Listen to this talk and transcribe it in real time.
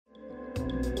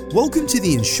Welcome to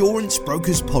the Insurance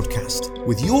Brokers Podcast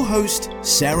with your host,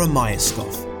 Sarah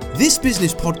Myerscough. This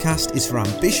business podcast is for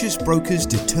ambitious brokers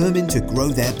determined to grow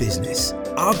their business.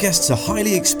 Our guests are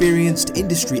highly experienced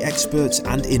industry experts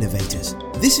and innovators.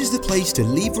 This is the place to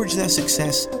leverage their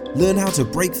success, learn how to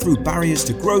break through barriers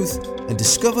to growth, and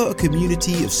discover a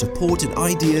community of support and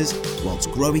ideas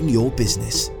whilst growing your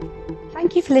business.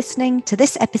 Thank you for listening to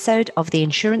this episode of the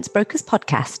Insurance Brokers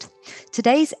Podcast.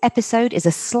 Today's episode is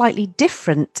a slightly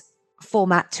different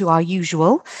format to our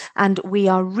usual, and we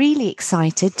are really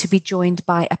excited to be joined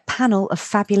by a panel of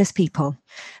fabulous people.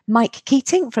 Mike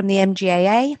Keating from the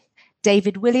MGAA,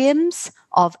 David Williams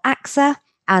of AXA,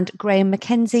 and Graeme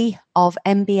Mackenzie of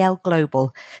MBL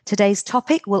Global. Today's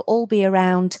topic will all be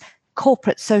around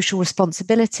corporate social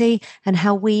responsibility and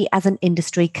how we as an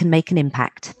industry can make an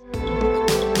impact.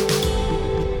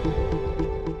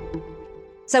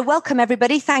 So welcome,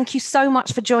 everybody. Thank you so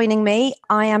much for joining me.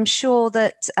 I am sure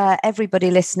that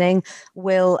everybody listening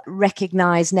will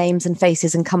recognize names and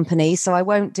faces and companies, so I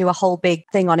won't do a whole big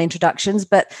thing on introductions.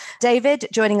 But David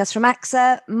joining us from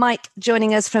AXA, Mike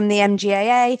joining us from the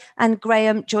MGAA, and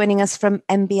Graeme joining us from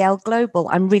MBL Global.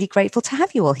 I'm really grateful to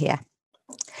have you all here.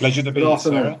 Pleasure to be here,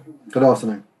 Sarah. Good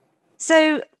afternoon.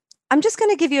 So I'm just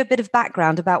going to give you a bit of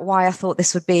background about why I thought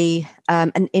this would be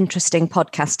an interesting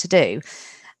podcast to do.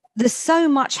 There's so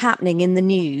much happening in the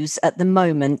news at the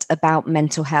moment about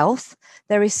mental health.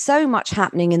 There is so much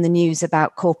happening in the news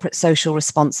about corporate social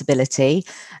responsibility.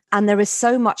 And there is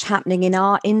so much happening in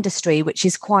our industry, which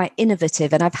is quite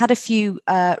innovative. And I've had a few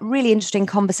really interesting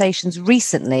conversations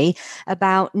recently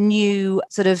about new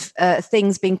sort of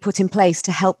things being put in place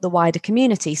to help the wider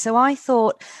community. So I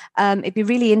thought it'd be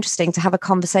really interesting to have a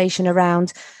conversation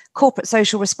around corporate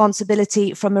social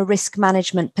responsibility from a risk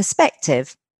management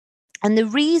perspective. And the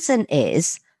reason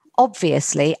is,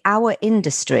 obviously, our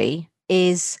industry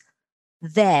is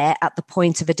there at the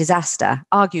point of a disaster.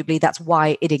 Arguably, that's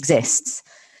why it exists.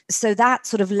 So that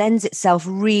sort of lends itself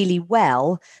really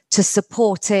well to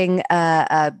supporting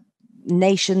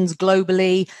nations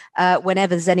globally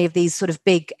whenever there's any of these sort of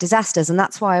big disasters. And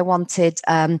that's why I wanted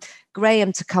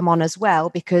Graeme to come on as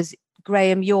well, because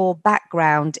Graeme, your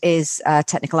background is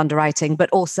technical underwriting,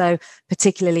 but also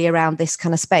particularly around this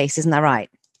kind of space. Isn't that right?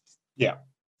 Yeah.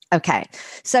 Okay.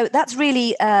 So that's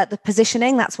really the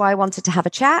positioning. That's why I wanted to have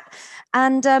a chat.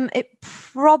 And it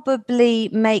probably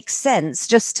makes sense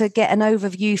just to get an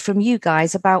overview from you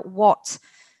guys about what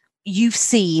you've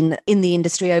seen in the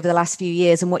industry over the last few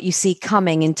years and what you see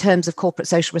coming in terms of corporate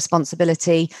social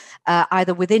responsibility,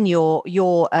 either within your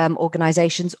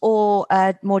organizations or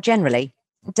more generally.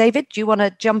 David, do you want to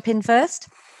jump in first?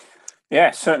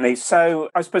 Yeah, certainly. So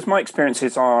I suppose my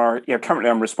experiences are, currently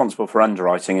I'm responsible for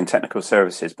underwriting and technical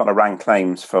services, but I ran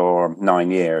claims for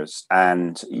 9 years,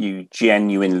 and you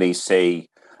genuinely see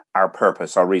our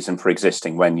purpose, our reason for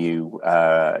existing when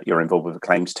you're involved with a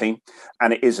claims team.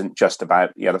 And it isn't just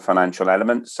about the financial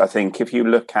elements. I think if you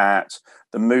look at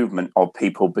the movement of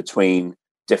people between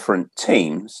different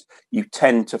teams, you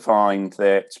tend to find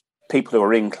that people who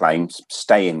are in claims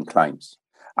stay in claims.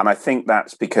 And I think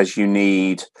that's because you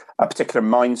need a particular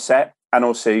mindset, and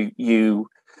also you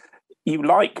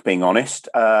like being honest,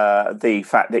 the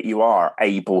fact that you are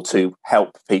able to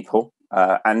help people.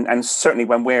 And certainly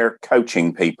when we're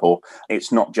coaching people,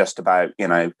 it's not just about,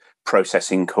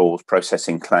 processing calls,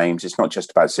 processing claims. It's not just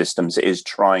about systems. It is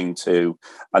trying to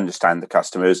understand the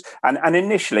customers. And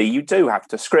initially, you do have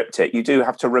to script it. You do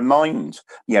have to remind,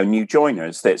 new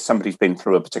joiners that somebody's been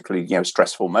through a particularly,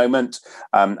 stressful moment,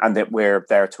 and that we're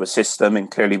there to assist them.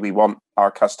 And clearly, we want our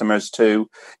customers to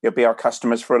be our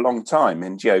customers for a long time.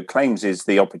 And, claims is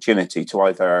the opportunity to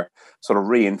either sort of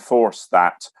reinforce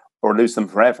that or lose them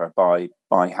forever by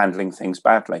handling things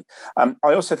badly. I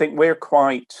also think we're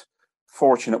quite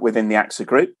fortunate within the AXA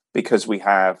group because we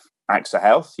have AXA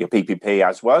Health, your PPP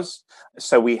as was.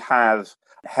 So we have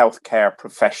healthcare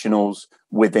professionals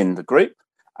within the group,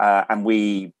 and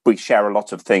we share a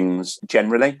lot of things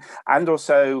generally. And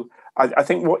also, I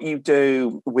think what you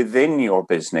do within your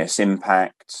business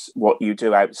impacts what you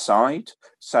do outside.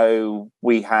 So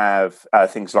we have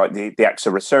things like the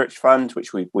AXA Research Fund,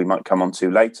 which we might come on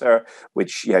to later,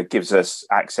 which gives us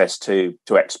access to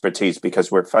expertise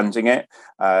because we're funding it,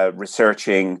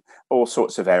 researching all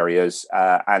sorts of areas,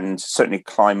 and certainly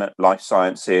climate, life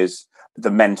sciences,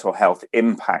 the mental health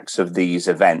impacts of these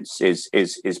events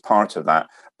is part of that.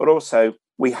 But also,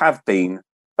 we have been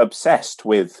obsessed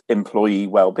with employee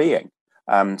well-being.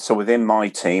 So within my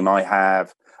team, I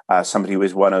have somebody who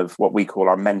is one of what we call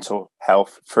our mental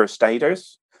health first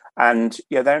aiders. And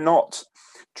they're not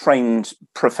trained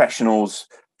professionals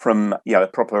from a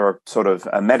proper sort of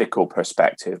a medical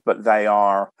perspective, but they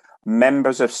are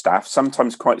members of staff,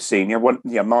 sometimes quite senior.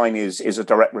 Mine is a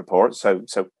direct report, so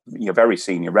very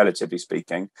senior, relatively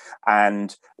speaking,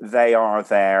 and they are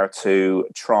there to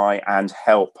try and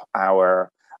help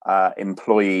our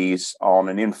employees on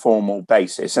an informal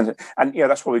basis, and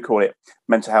that's why we call it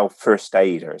mental health first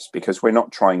aiders, because we're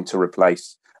not trying to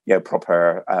replace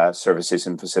proper services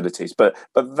and facilities, but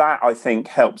that I think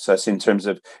helps us in terms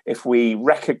of, if we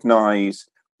recognise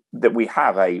that we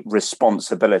have a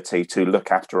responsibility to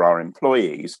look after our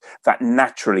employees, that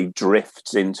naturally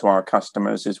drifts into our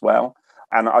customers as well.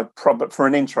 And for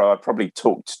an intro, I probably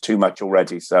talked too much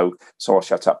already, so I'll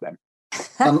shut up then.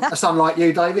 Some like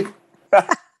you, David.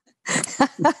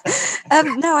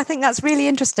 No, I think that's really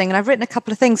interesting. And I've written a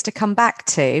couple of things to come back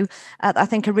to that I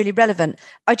think are really relevant.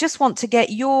 I just want to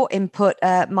get your input,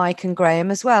 Mike and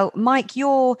Graeme, as well. Mike,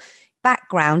 your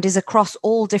background is across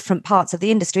all different parts of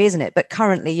the industry, isn't it? But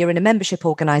currently you're in a membership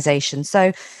organisation.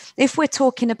 So if we're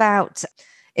talking about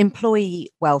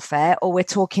employee welfare, or we're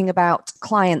talking about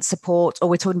client support, or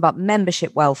we're talking about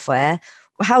membership welfare,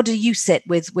 how do you sit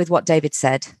with what David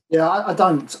said? Yeah, I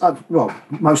don't. Well,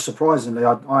 most surprisingly,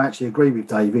 I actually agree with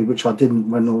David, which I didn't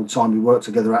when all the time we worked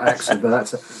together at AXA, but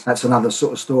that's another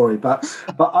sort of story. But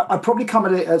I probably come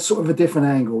at it at sort of a different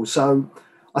angle. So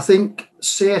I think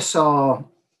CSR,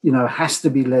 has to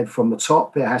be led from the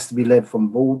top. It has to be led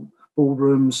from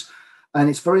boardrooms. And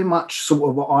it's very much sort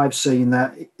of what I've seen,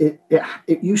 that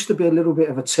it used to be a little bit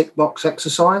of a tick box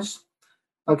exercise.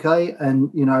 Okay.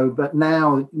 And, but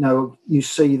now, you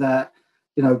see that,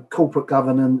 corporate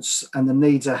governance and the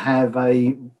need to have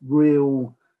a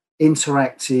real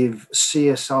interactive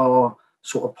CSR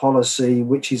sort of policy,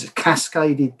 which is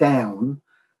cascaded down,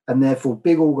 and therefore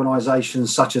big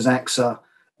organisations such as AXA,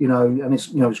 and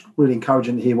it's really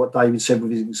encouraging to hear what David said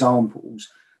with his examples,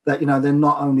 that they're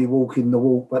not only walking the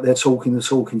walk, but they're talking the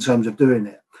talk in terms of doing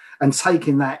it, and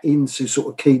taking that into sort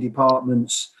of key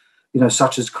departments,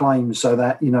 such as claims, so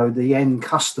that the end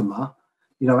customer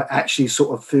actually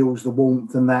sort of feels the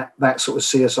warmth and that sort of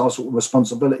CSR sort of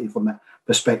responsibility from that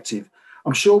perspective.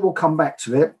 I'm sure we'll come back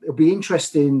to it. It'll be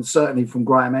interesting, certainly from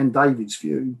Graeme and David's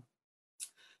view,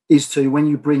 is to, when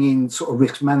you bring in sort of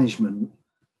risk management,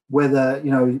 whether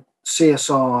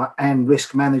CSR and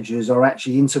risk managers are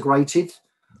actually integrated,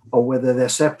 or whether they're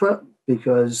separate,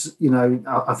 because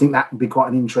I think that would be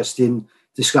quite an interesting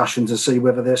discussion to see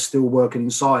whether they're still working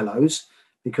in silos,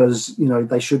 because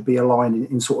they should be aligned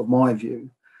in sort of my view.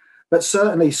 But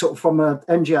certainly sort of from a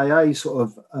MGAA sort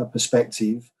of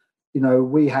perspective,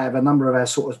 we have a number of our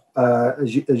sort of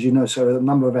as you know, so a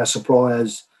number of our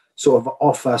suppliers sort of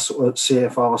offer sort of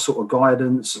CFR sort of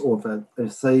guidance, or the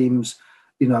themes,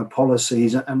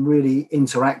 policies, and really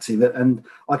interactive. And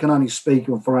I can only speak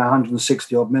for our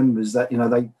 160 odd members that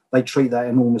they treat that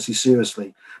enormously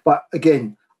seriously. But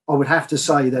again, I would have to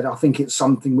say that I think it's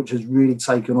something which has really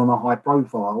taken on a high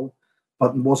profile,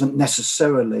 but wasn't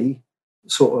necessarily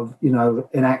sort of,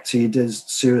 enacted as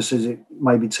serious as it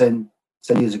maybe 10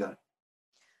 years ago.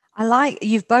 I like,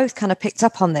 you've both kind of picked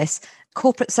up on this.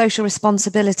 Corporate social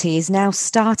responsibility is now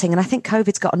starting, and I think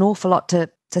COVID's got an awful lot to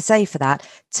say for that,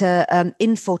 to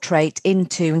infiltrate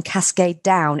into and cascade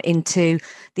down into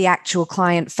the actual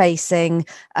client-facing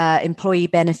employee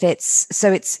benefits.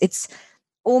 So it's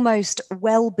almost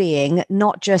well-being,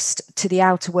 not just to the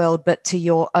outer world, but to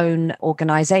your own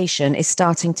organisation, is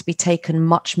starting to be taken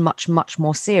much, much, much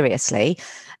more seriously.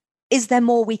 Is there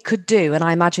more we could do? And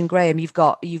I imagine, Graeme, you've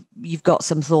got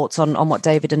some thoughts on what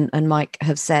David and Mike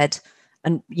have said,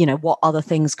 and what other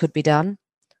things could be done.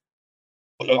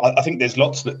 Well, I think there's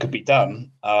lots that could be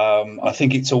done. I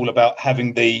think it's all about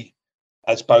having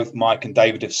as both Mike and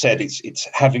David have said, it's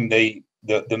having the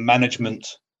management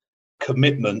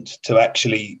commitment to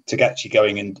actually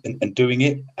going and doing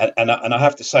it. And I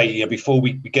have to say, before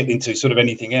we get into sort of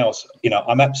anything else,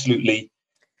 I'm absolutely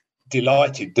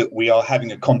delighted that we are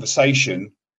having a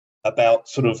conversation about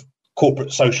sort of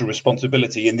corporate social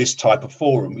responsibility in this type of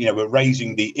forum. We're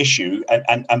raising the issue,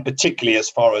 and particularly as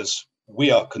far as we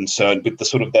are concerned with the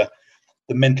sort of the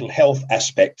mental health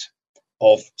aspect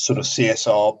of sort of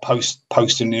CSR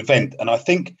post an event. And I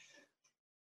think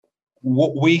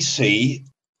what we see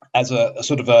as a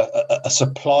sort of a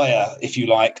supplier, if you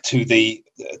like, to the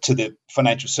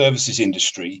financial services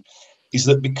industry, is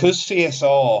that because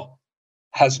CSR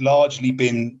has largely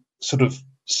been sort of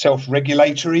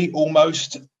self-regulatory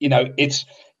almost, it's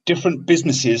different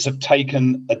businesses have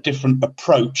taken a different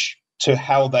approach to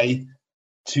how they,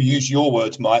 to use your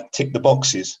words, Mike, tick the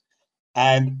boxes.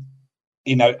 And,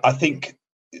 I think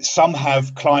some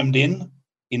have climbed in,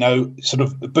 sort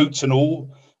of boots and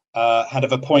all,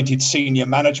 have appointed senior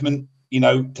management,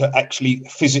 to actually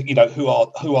who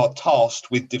are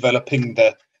tasked with developing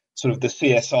the sort of the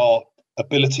CSR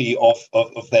ability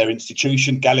of their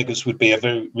institution. Gallagher's would be a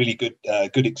really good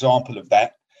example of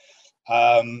that.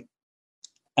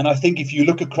 And I think if you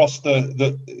look across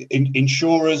the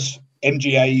insurers,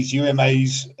 MGAs,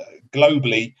 UMAs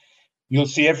globally, you'll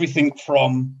see everything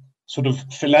from sort of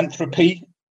philanthropy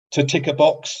to tick a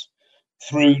box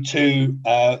through to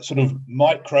sort of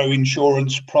micro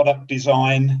insurance product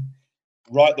design,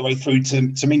 right the way through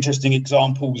to some interesting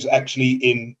examples actually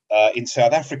in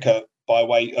South Africa, by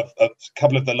way of a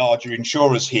couple of the larger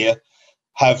insurers here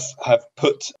have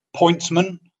put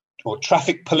pointsmen or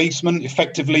traffic policemen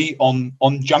effectively on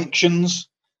junctions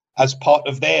as part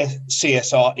of their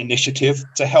CSR initiative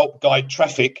to help guide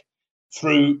traffic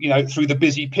through the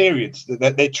busy periods.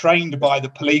 They're trained by the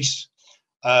police.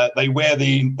 They wear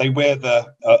the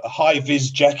high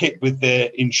vis jacket with their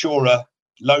insurer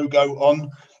logo on,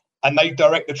 and they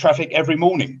direct the traffic every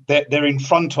morning. They're in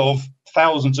front of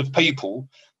thousands of people,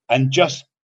 and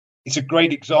it's a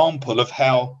great example of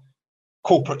how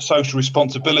corporate social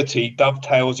responsibility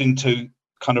dovetails into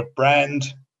kind of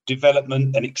brand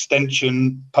development and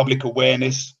extension, public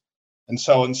awareness, and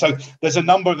so on. So there's a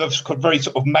number of those very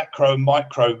sort of macro and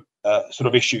micro sort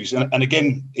of issues. And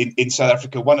again, in South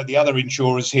Africa, one of the other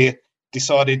insurers here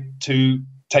decided to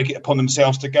take it upon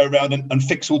themselves to go around and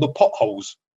fix all the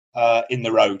potholes in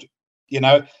the road.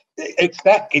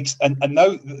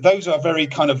 Those are very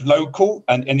kind of local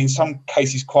and in some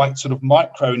cases quite sort of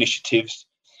micro initiatives.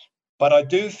 But I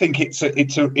do think it's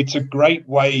a great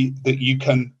way that you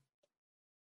can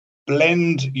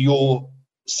blend your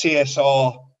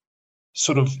CSR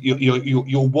sort of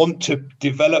your want to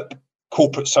develop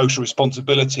corporate social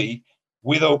responsibility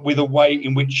with a way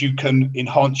in which you can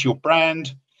enhance your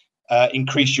brand,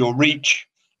 increase your reach,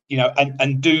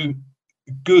 and do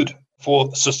good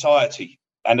for society.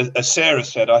 And as Sarah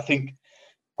said, I think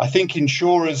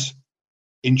insurers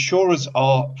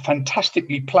are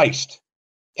fantastically placed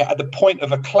at the point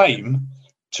of a claim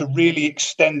to really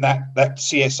extend that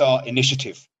CSR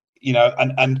initiative.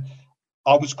 And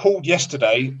I was called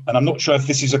yesterday, and I'm not sure if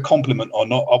this is a compliment or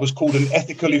not, I was called an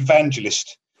ethical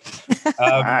evangelist.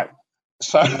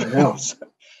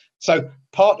 So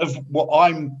part of what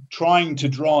I'm trying to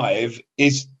drive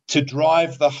is to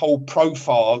drive the whole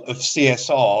profile of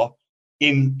CSR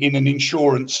in an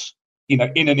insurance, in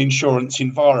an insurance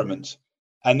environment.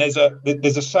 And there's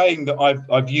a saying that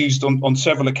I've used on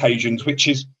several occasions, which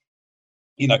is,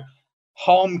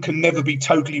 harm can never be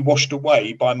totally washed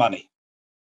away by money.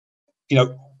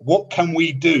 What can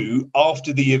we do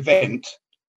after the event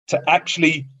to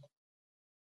actually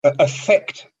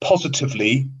affect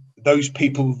positively those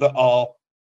people that are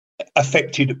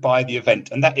affected by the event?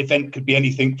 And that event could be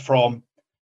anything from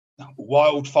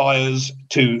wildfires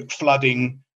to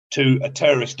flooding to a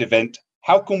terrorist event.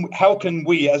 How can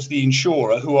we, as the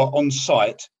insurer who are on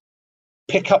site,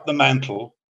 pick up the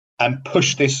mantle and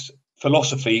push this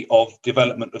philosophy of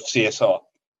development of CSR?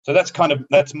 So that's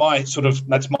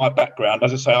my background.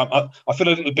 As I say, I feel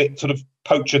a little bit sort of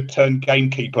poacher turned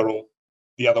gamekeeper, or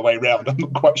the other way around. I'm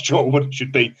not quite sure what it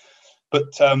should be,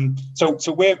 but so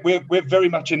we're very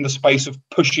much in the space of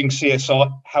pushing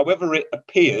CSR, however it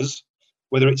appears,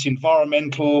 whether it's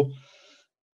environmental,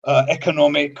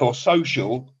 economic, or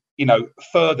social,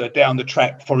 further down the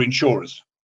track for insurers.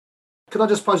 Could I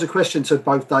just pose a question to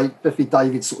both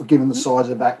David, sort of given the size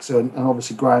of AXA and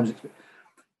obviously Graham's?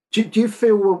 Do you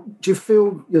feel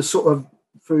you're sort of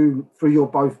through your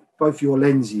both your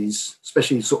lenses,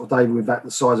 especially sort of David with that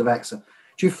the size of AXA,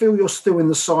 do you feel you're still in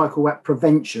the cycle at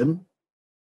prevention,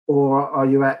 or are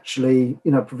you actually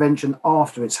prevention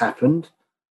after it's happened,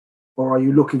 or are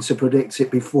you looking to predict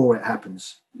it before it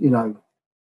happens?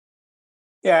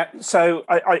 Yeah, so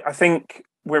I think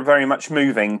we're very much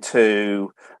moving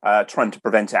to trying to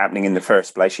prevent it happening in the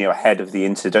first place, ahead of the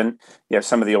incident.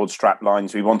 Some of the old strap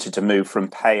lines, we wanted to move from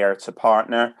payer to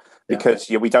partner because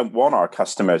we don't want our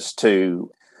customers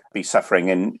to be suffering.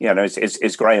 And,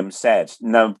 as Graeme said,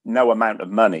 no amount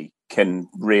of money can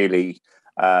really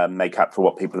make up for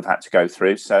what people have had to go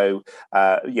through. So,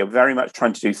 very much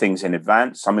trying to do things in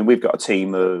advance. I mean, we've got a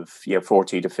team of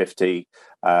 40 to 50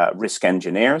 risk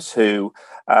engineers who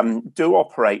do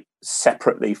operate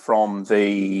separately from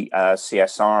the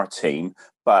CSR team,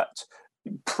 but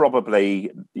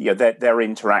probably their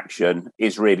interaction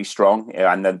is really strong,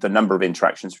 and the number of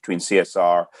interactions between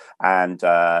CSR and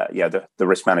the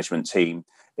risk management team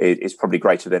is probably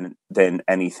greater than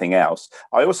anything else.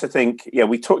 I also think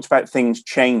we talked about things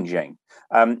changing.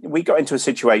 We got into a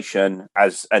situation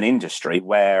as an industry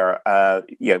where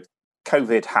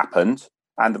COVID happened.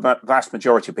 and the vast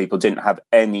majority of people didn't have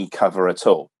any cover at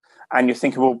all. And you're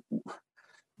thinking, well,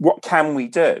 what can we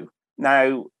do?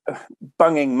 Now,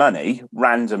 bunging money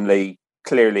randomly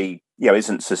clearly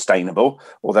isn't sustainable,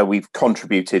 although we've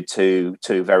contributed to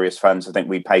various funds. I think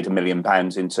we paid £1 million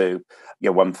into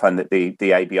one fund that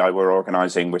the ABI were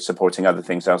organising. We're supporting other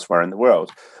things elsewhere in the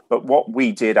world. But what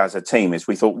we did as a team is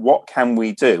we thought, what can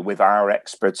we do with our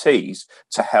expertise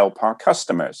to help our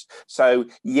customers? So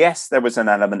yes, there was an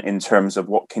element in terms of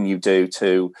what can you do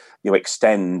to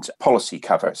extend policy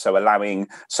cover. So allowing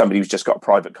somebody who's just got a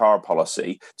private car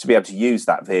policy to be able to use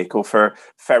that vehicle for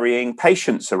ferrying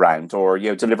patients around, or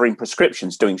delivering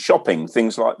prescriptions, doing shopping,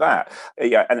 things like that.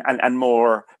 And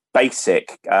more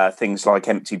basic things like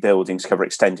empty buildings cover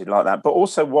extended like that. But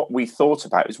also what we thought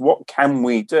about is, what can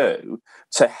we do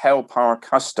to help our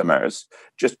customers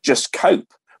just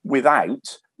cope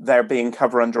without there being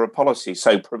cover under a policy?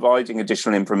 So providing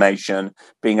additional information,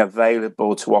 being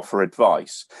available to offer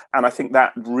advice. And I think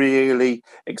that really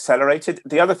accelerated.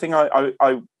 The other thing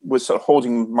I was sort of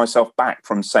holding myself back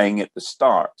from saying at the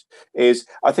start is,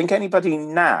 I think anybody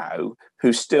now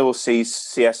who still sees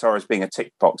CSR as being a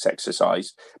tick box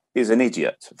exercise is an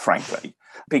idiot, frankly,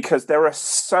 because there are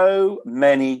so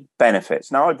many benefits.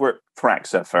 Now, I've worked for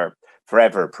AXA for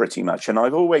forever, pretty much. And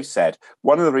I've always said,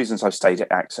 one of the reasons I've stayed at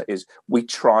AXA is we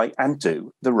try and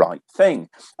do the right thing.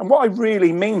 And what I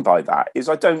really mean by that is,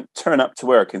 I don't turn up to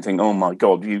work and think, oh my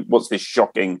God, what's this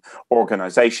shocking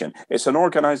organisation? It's an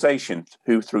organisation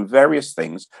who, through various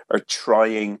things, are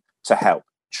trying to help,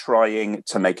 trying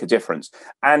to make a difference.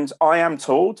 And I am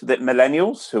told that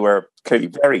millennials, who are clearly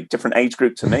very different age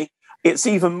group to me, it's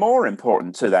even more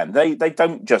important to them. They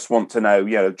don't just want to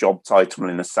know, job title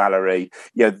and a salary.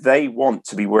 They want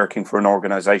to be working for an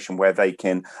organisation where they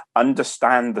can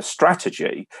understand the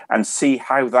strategy and see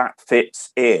how that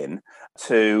fits in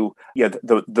to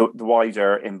the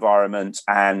wider environment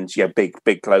and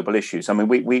big global issues. I mean,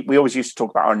 we always used to talk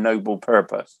about our noble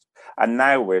purpose, and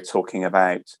now we're talking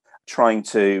about trying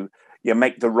to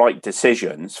make the right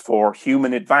decisions for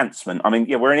human advancement. I mean,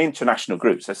 we're an international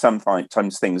group, so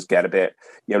sometimes things get a bit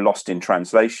lost in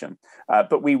translation.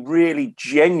 But we really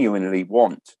genuinely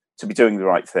want to be doing the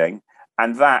right thing.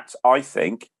 And that, I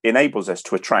think, enables us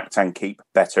to attract and keep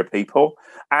better people.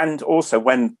 And also,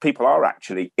 when people are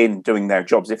actually in doing their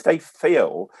jobs, if they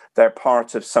feel they're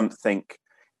part of something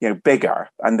bigger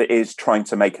and that is trying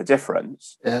to make a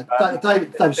difference. Yeah,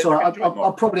 Dave, sorry,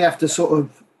 I'll probably have to sort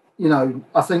of,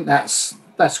 I think that's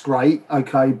great,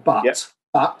 okay, but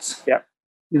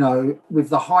with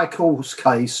the High Court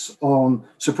case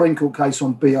Supreme Court case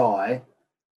on BI,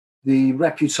 the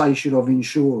reputation of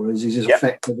insurers is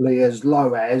effectively as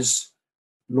low as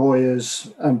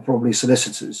lawyers and probably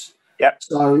solicitors. Yeah.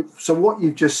 So what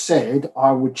you've just said,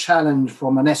 I would challenge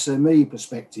from an SME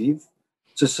perspective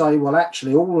to say, well,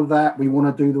 actually, all of that, we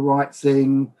want to do the right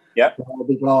thing, blah,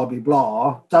 blah, blah,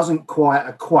 blah, doesn't quite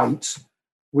equate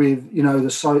with,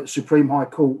 the Supreme High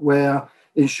Court, where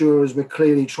insurers were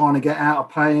clearly trying to get out of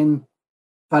paying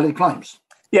valid claims.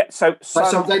 Yeah, so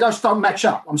they just don't match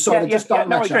up. I'm sorry, they just don't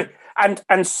match up.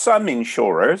 And some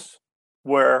insurers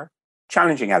were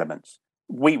challenging elements.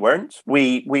 We weren't.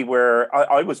 We were.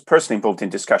 I was personally involved in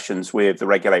discussions with the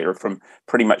regulator from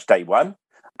pretty much day one,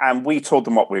 and we told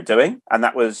them what we're doing, and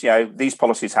that was, these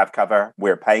policies have cover,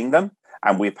 we're paying them,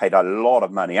 and we've paid a lot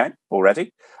of money out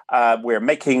already. We're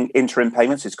making interim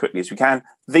payments as quickly as we can.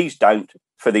 These don't,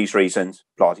 for these reasons,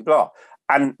 blah, blah, blah.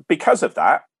 And because of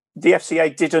that, the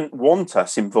FCA didn't want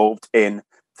us involved in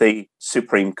the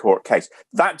Supreme Court case.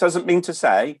 That doesn't mean to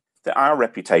say that our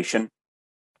reputation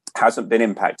hasn't been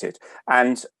impacted.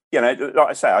 And, like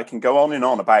I say, I can go on and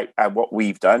on about what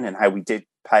we've done and how we did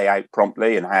pay out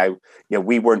promptly, and how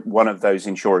we weren't one of those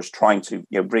insurers trying to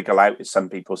wriggle out, as some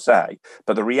people say.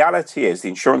 But the reality is, the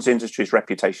insurance industry's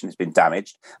reputation has been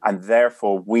damaged, and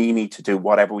therefore we need to do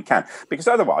whatever we can, because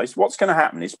otherwise what's going to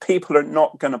happen is people are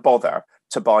not going to bother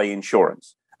to buy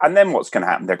insurance. And then what's going to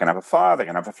happen? They're going to have a fire, they're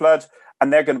going to have a flood,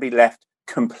 and they're going to be left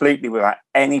completely without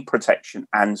any protection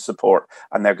and support,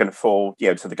 and they're going to fall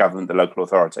to the government, the local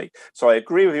authority. So I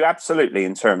agree with you absolutely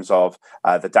in terms of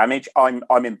the damage. I'm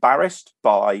embarrassed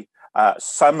by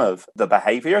some of the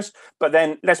behaviours, but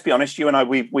then let's be honest, you and I,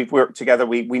 we've worked together,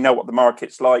 we know what the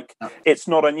market's like. It's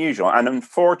not unusual, and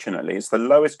unfortunately it's the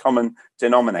lowest common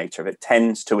denominator that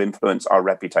tends to influence our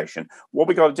reputation. What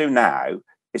we got to do now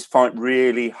is fight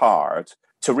really hard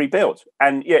to rebuild.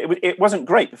 And it wasn't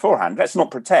great beforehand, let's not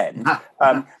pretend.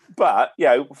 But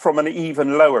from an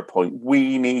even lower point,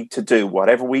 we need to do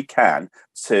whatever we can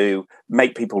to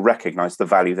make people recognise the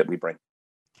value that we bring.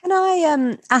 Can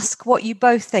I ask what you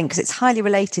both think? Because it's highly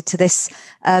related to this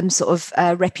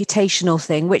reputational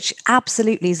thing, which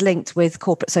absolutely is linked with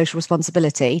corporate social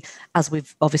responsibility, as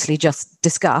we've obviously just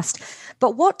discussed.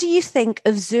 But what do you think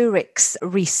of Zurich's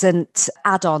recent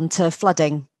add-on to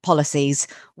flooding policies,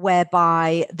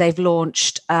 whereby they've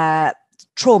launched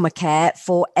trauma care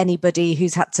for anybody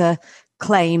who's had to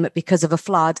claim because of a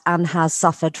flood and has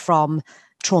suffered from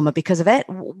trauma because of it?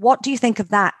 What do you think of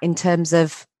that in terms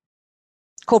of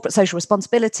corporate social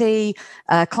responsibility,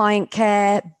 client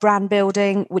care, brand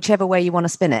building, whichever way you want to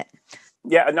spin it?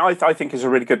 Yeah, and I think it's a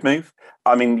really good move.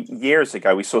 I mean, years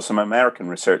ago, we saw some American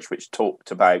research which talked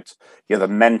about the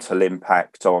mental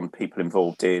impact on people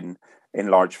involved in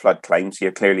large flood claims.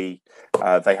 Clearly,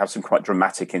 they have some quite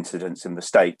dramatic incidents in the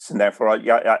States. And therefore,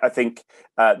 I think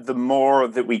the more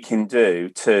that we can do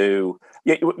to,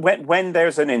 when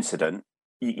there's an incident,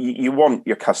 you want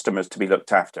your customers to be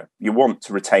looked after. You want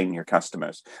to retain your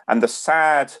customers. And the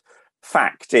sad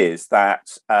fact is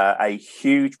that a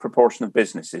huge proportion of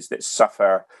businesses that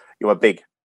suffer a big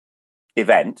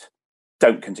event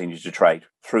don't continue to trade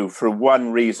through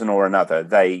one reason or another.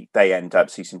 They end up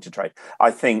ceasing to trade.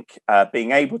 I think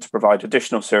being able to provide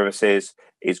additional services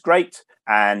is great.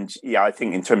 And I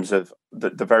think in terms of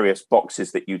the various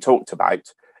boxes that you talked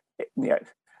about,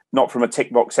 not from a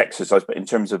tick box exercise, but in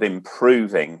terms of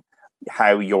improving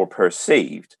how you're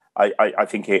perceived, I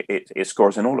think it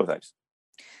scores in all of those.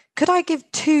 Could I give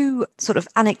two sort of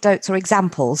anecdotes or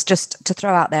examples just to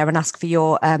throw out there and ask for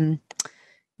your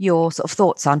sort of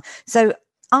thoughts on? So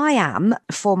I am,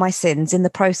 for my sins, in the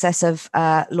process of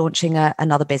launching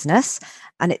another business,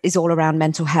 and it is all around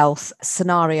mental health,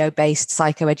 scenario-based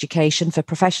psychoeducation for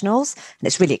professionals, and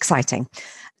it's really exciting.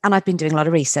 And I've been doing a lot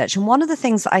of research. And one of the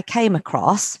things that I came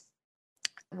across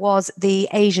was the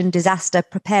Asian Disaster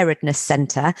Preparedness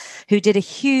Centre, who did a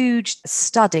huge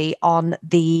study on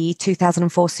the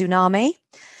 2004 tsunami.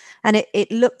 And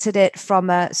it looked at it from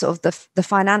a sort of the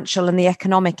financial and the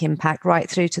economic impact right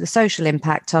through to the social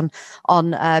impact on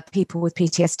people with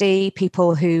PTSD,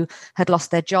 people who had lost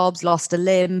their jobs, lost a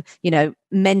limb,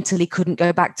 mentally couldn't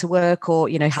go back to work, or,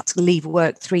 had to leave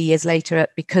work 3 years later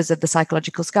because of the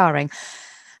psychological scarring.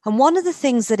 And one of the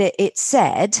things that it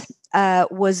said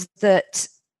was that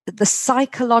the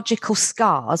psychological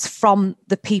scars from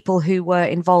the people who were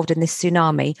involved in this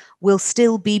tsunami will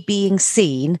still be being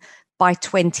seen by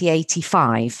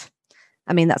 2085.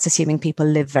 I mean, that's assuming people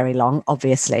live very long,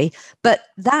 obviously. But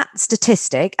that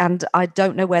statistic, and I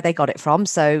don't know where they got it from,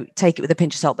 so take it with a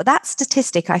pinch of salt, but that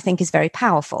statistic I think is very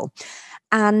powerful.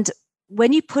 And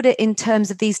when you put it in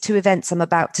terms of these two events I'm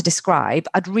about to describe,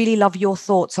 I'd really love your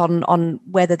thoughts on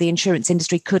whether the insurance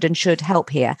industry could and should help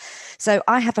here. So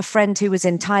I have a friend who was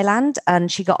in Thailand, and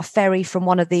she got a ferry from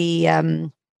one of the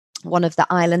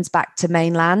islands back to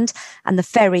mainland, and the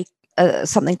ferry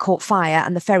something caught fire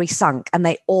and the ferry sunk, and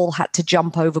they all had to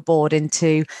jump overboard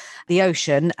into the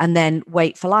ocean and then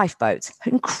wait for lifeboats.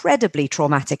 Incredibly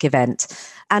traumatic event.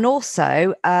 And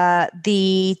also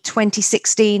the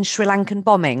 2016 Sri Lankan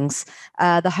bombings,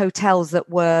 the hotels that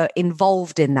were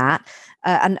involved in that.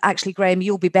 And actually, Graeme,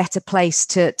 you'll be better placed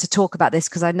to talk about this,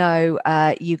 because I know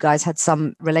you guys had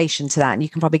some relation to that, and you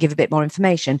can probably give a bit more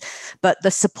information. But the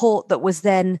support that was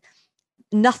then,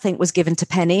 nothing was given to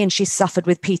Penny, and she suffered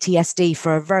with PTSD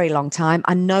for a very long time.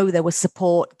 I know there was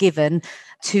support given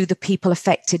to the people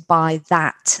affected by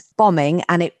that bombing,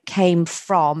 and it came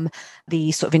from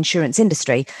the sort of insurance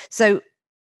industry. So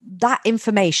that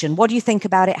information, what do you think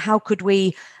about it? How could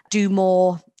we do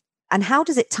more? And how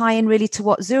does it tie in really to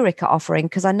what Zurich are offering?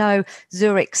 Because I know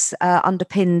Zurich's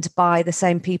underpinned by the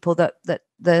same people that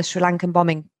the Sri Lankan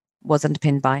bombing was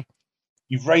underpinned by.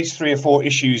 You've raised 3 or 4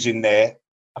 issues in there,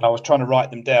 and I was trying to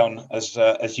write them down as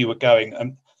you were going.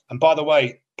 And by the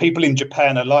way, people in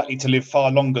Japan are likely to live far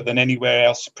longer than anywhere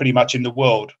else pretty much in the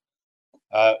world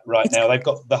right now. They've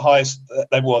got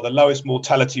the lowest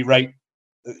mortality rate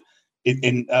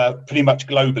in pretty much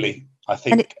globally, I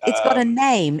think. And it's got a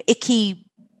name, Iki.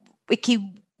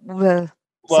 Well,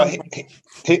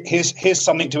 here's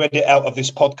something to edit out of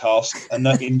this podcast. And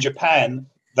that in Japan,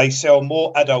 they sell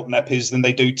more adult nappies than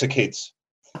they do to kids.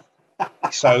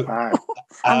 So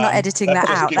I'm not editing that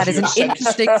out. That is an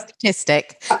interesting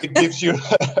statistic. It gives you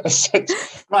a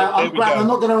sense. Right, I'm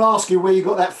not going to ask you where you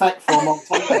got that fact from.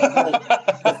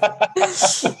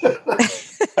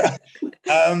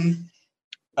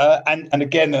 And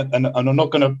again, and I'm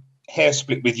not going to hair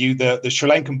split with you. The Sri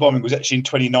Lankan bombing was actually in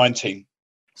 2019,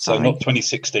 so not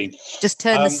 2016. Just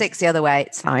turn the 6 the other way.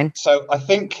 It's fine. So I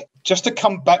think, just to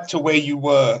come back to where you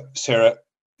were, Sarah,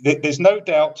 there's no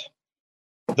doubt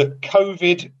that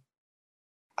COVID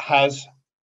has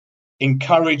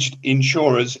encouraged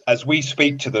insurers, as we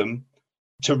speak to them,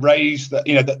 to raise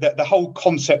the whole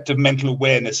concept of mental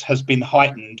awareness has been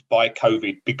heightened by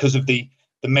COVID because of the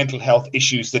mental health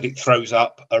issues that it throws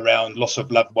up around loss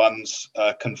of loved ones,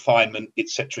 confinement,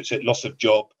 etc., loss of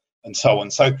job, and so on.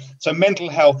 So mental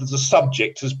health as a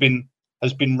subject has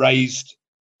been raised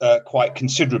quite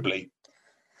considerably.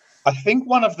 I think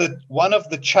one of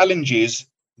the challenges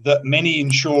that many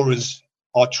insurers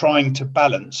are trying to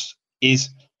balance is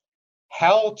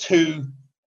how to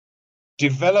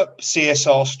develop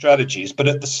CSR strategies, but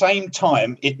at the same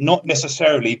time, it not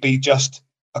necessarily be just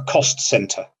a cost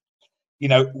center.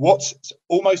 What's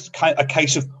almost a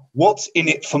case of what's in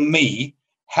it for me?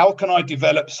 How can I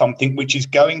develop something which is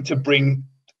going to bring,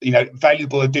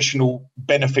 valuable additional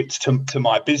benefits to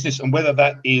my business? And whether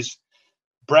that is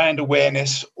brand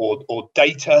awareness or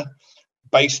data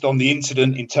based on the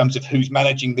incident in terms of who's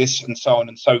managing this and so on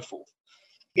and so forth.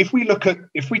 If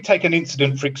we take an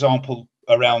incident, for example,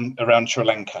 around Sri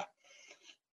Lanka,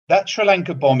 that Sri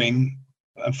Lanka bombing,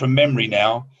 and from memory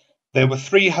now, there were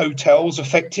 3 hotels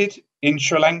affected in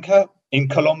Sri Lanka, in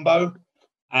Colombo,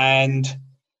 and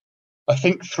I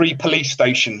think 3 police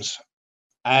stations.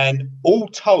 And all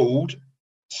told,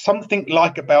 something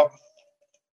like about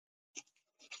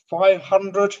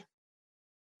 500,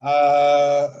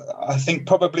 I think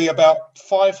probably about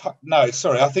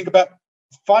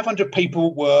 500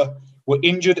 people were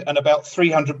injured and about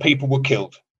 300 people were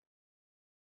killed.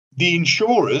 The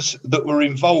insurers that were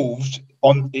involved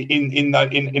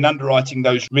in underwriting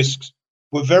those risks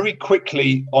were very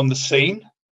quickly on the scene,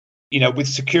 with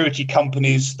security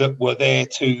companies that were there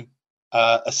to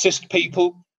assist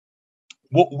people.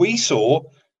 What we saw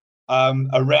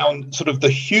around sort of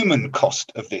the human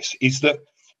cost of this is that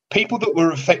people that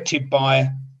were affected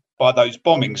by those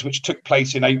bombings, which took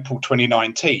place in April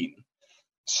 2019,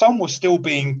 some were still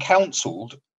being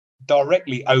counselled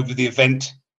directly over the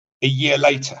event a year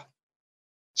later.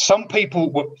 Some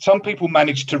people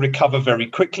managed to recover very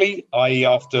quickly, i.e.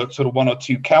 after sort of 1 or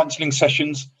 2 counselling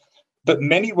sessions, but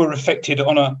many were affected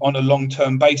on a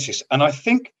long-term basis. And I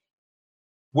think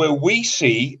where we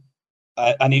see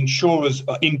an insurer's,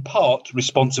 in part,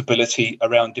 responsibility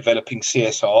around developing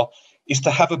CSR is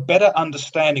to have a better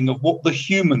understanding of what the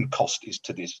human cost is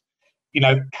to this.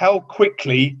 How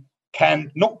quickly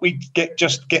can not we get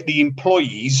the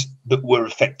employees that were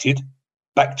affected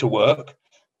back to work,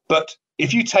 but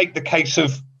if you take the case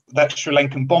of that Sri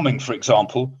Lankan bombing, for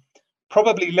example,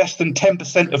 probably less than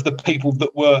 10% of the people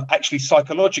that were actually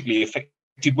psychologically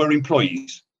affected were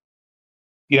employees.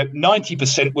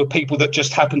 90% were people that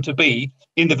just happened to be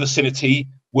in the vicinity,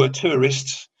 were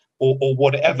tourists or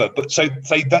whatever. But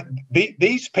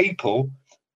these people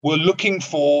were looking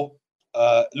for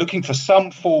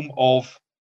some form of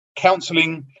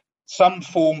counselling, some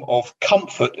form of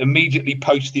comfort immediately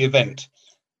post the event.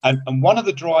 And one of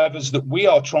the drivers that we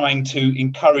are trying to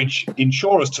encourage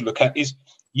insurers to look at is,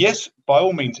 yes, by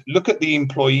all means, look at the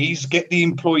employees, get the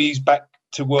employees back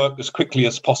to work as quickly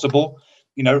as possible,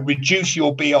 reduce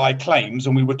your BI claims.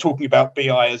 And we were talking about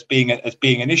BI as being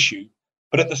an issue.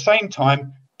 But at the same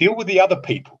time, deal with the other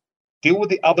people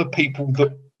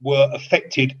that were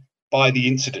affected by the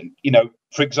incident.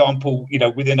 For example,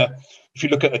 if you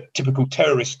look at a typical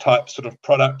terrorist type sort of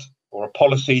product or a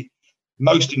policy,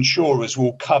 most insurers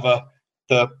will cover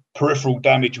the peripheral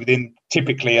damage within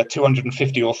typically a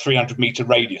 250 or 300 meter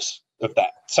radius of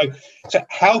that. So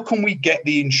how can we get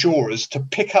the insurers to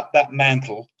pick up that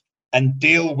mantle and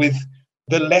deal with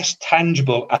the less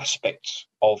tangible aspects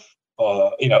of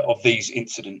these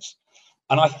incidents?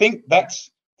 And I think that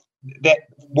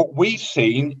what we've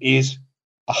seen is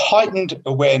a heightened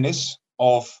awareness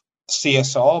of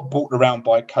CSR brought around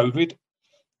by COVID,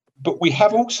 but we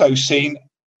have also seen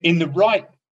in the right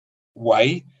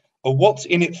way of what's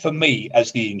in it for me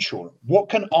as the insurer. What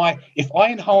can if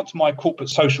I enhance my corporate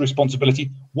social responsibility,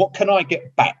 what can I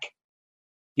get back?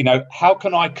 How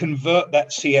can I convert that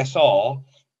CSR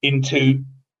into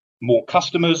more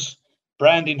customers,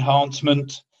 brand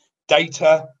enhancement,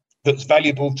 data that's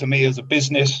valuable to me as a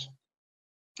business?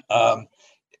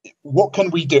 What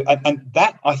can we do? And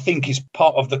that, I think, is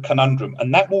part of the conundrum.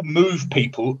 And that will move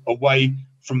people away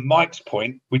from Mike's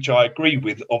point, which I agree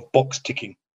with, of box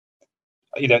ticking.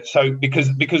 So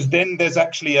because then there's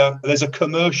actually there's a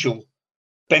commercial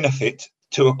benefit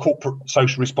to a corporate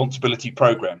social responsibility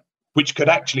program, which could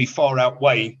actually far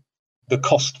outweigh the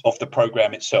cost of the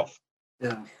program itself.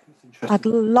 Yeah, I'd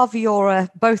love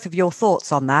both of your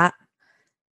thoughts on that.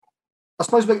 I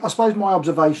suppose my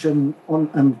observation on,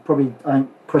 and probably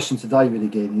question to David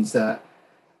again, is that,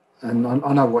 and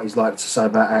I know what he's like to say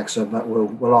about AXA, but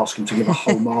we'll ask him to give a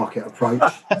whole market approach.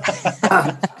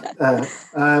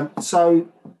 So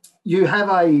you have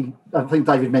I think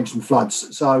David mentioned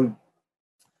floods. So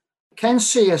can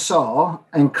CSR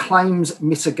and claims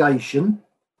mitigation,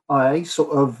 i.e.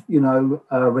 sort of,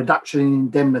 reduction in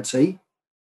indemnity,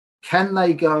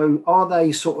 are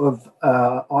they sort of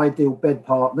ideal bed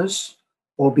partners,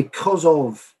 or because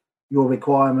of your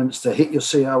requirements to hit your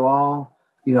COR,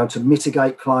 to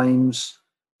mitigate claims,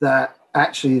 that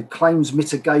actually claims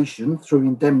mitigation through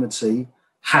indemnity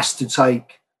has to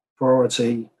take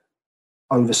priority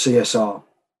over CSR?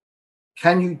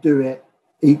 Can you do it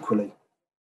equally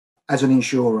as an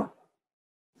insurer?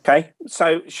 Okay,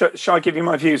 so shall I give you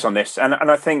my views on this? And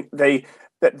I think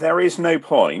that there is no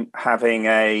point having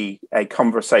a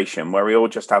conversation where we all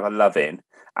just have a love-in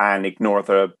and ignore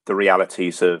the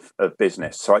realities of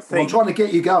business. So I think I'm trying to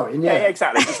get you going. Yeah,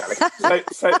 exactly.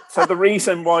 So the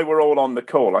reason why we're all on the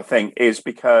call, I think, is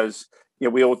because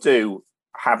we all do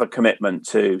have a commitment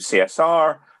to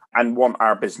CSR and want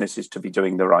our businesses to be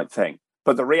doing the right thing.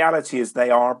 But the reality is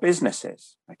they are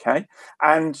businesses, okay?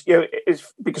 And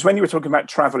it's because when you were talking about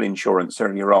travel insurance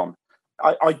earlier on,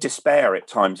 I despair at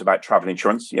times about travel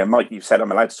insurance. Mike, you've said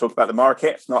I'm allowed to talk about the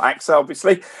market. It's not AXA,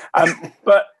 obviously.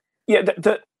 But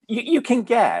you can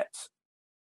get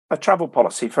a travel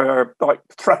policy for like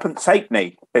threepence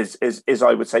halfpenny, is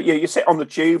I would say. You sit on the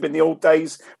tube in the old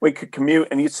days, we could commute,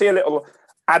 and you'd see a little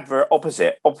advert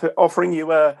opposite offering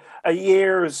you a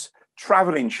year's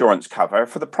travel insurance cover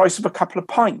for the price of a couple of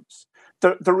pints.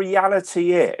 The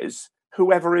reality is,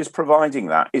 whoever is providing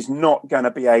that is not going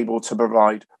to be able to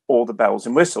provide all the bells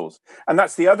and whistles. And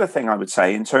that's the other thing I would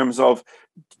say in terms of,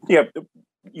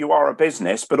 you are a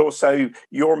business, but also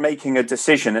you're making a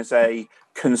decision as a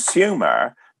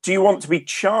consumer. Do you want to be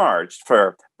charged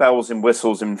for bells and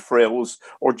whistles and frills,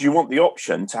 or do you want the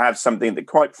option to have something that,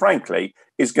 quite frankly,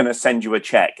 is going to send you a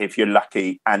check if you're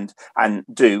lucky and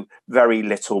do very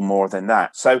little more than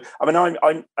that? So, I mean,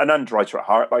 I'm an underwriter at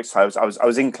heart. Like I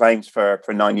was in claims for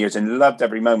 9 years and loved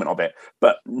every moment of it.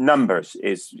 But numbers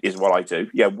is what I do.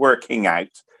 Working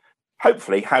out,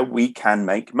 hopefully, how we can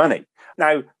make money.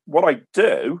 Now, what I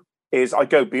do is I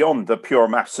go beyond the pure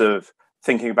maths of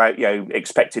thinking about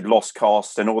expected loss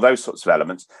cost and all those sorts of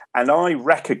elements, and I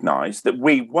recognise that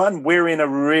we're in a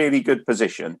really good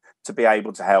position to be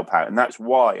able to help out, and that's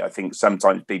why I think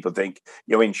sometimes people think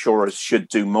insurers should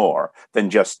do more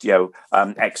than just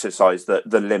exercise the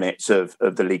limits of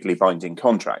the legally binding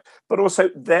contract. But also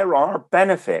there are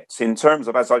benefits in terms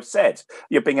of, as I've said,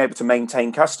 you're being able to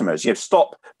maintain customers.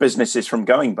 Stop businesses from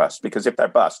going bust, because if they're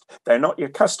bust, they're not your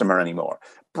customer anymore.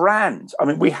 Brand, I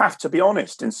mean, we have to be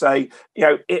honest and say,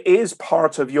 it is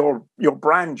part of your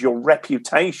brand, your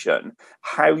reputation,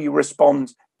 how you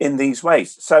respond in these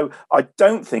ways. So I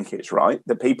don't think it's right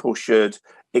that people should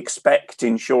expect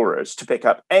insurers to pick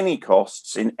up any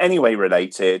costs in any way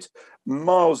related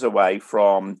miles away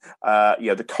from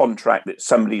the contract that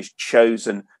somebody's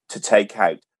chosen to take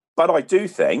out. But I do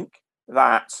think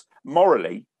that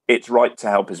morally it's right to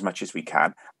help as much as we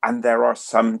can, and there are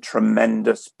some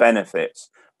tremendous benefits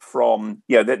from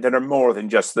that are more than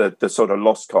just the sort of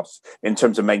loss costs in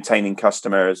terms of maintaining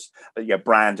customers,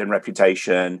 brand and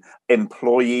reputation,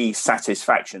 employee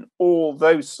satisfaction, all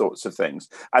those sorts of things.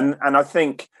 And I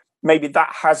think maybe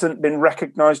that hasn't been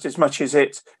recognised as much as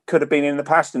it could have been in the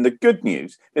past. And the good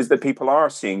news is that people are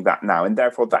seeing that now, and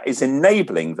therefore that is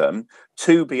enabling them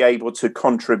to be able to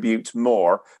contribute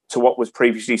more to what was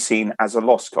previously seen as a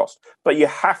loss cost. But you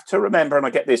have to remember, and I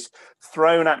get this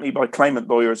thrown at me by claimant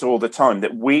lawyers all the time,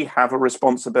 that we have a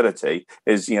responsibility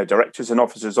as directors and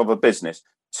officers of a business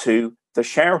to the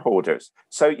shareholders.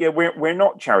 So we're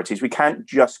not charities. We can't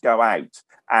just go out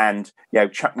and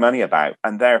chuck money about,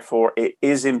 and therefore it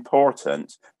is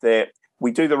important that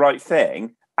we do the right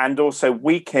thing, and also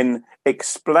we can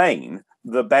explain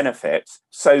the benefits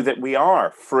so that we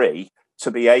are free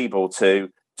to be able to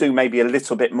do maybe a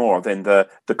little bit more than the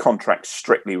contract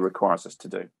strictly requires us to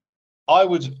do. I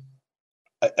would,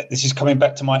 this is coming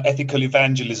back to my ethical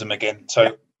evangelism again,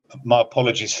 so my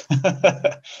apologies.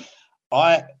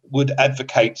 I would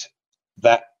advocate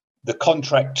that the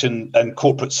contract and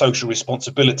corporate social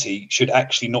responsibility should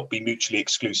actually not be mutually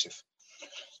exclusive.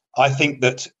 I think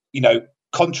that,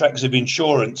 contracts of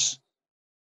insurance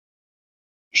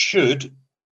should,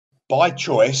 by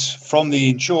choice from the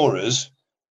insurers,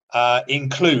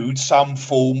 include some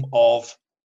form of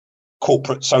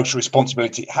corporate social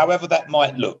responsibility, however that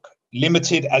might look,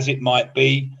 limited as it might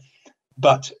be.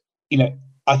 But,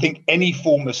 I think any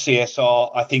form of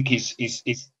CSR, I think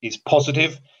is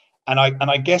positive. And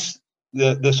I guess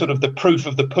the sort of the proof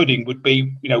of the pudding would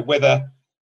be, whether,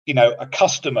 a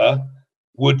customer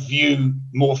would view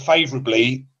more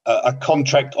favourably a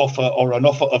contract offer or an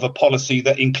offer of a policy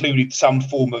that included some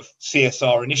form of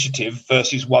CSR initiative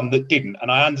versus one that didn't.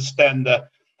 And I understand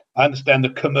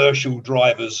the commercial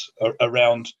drivers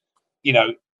around,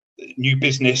 new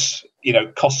business,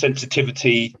 cost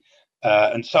sensitivity,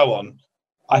 and so on.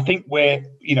 I think where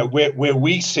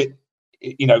we sit,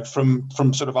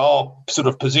 from sort of our sort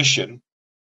of position,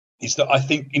 is that I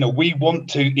think we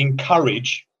want to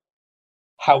encourage,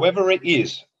 however it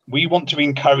is, we want to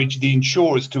encourage the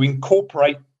insurers to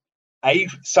incorporate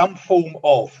some form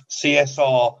of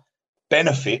CSR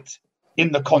benefit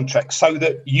in the contract so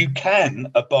that you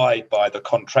can abide by the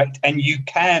contract and you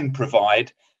can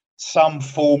provide some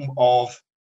form of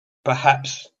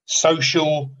perhaps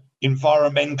social,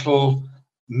 environmental,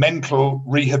 mental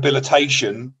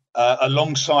rehabilitation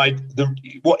alongside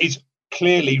what is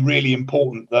clearly really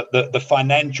important, the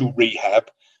financial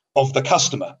rehab of the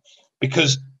customer,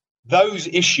 because those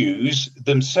issues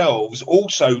themselves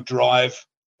also drive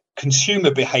consumer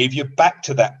behavior back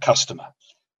to that customer.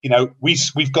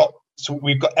 We've got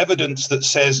evidence that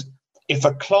says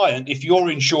if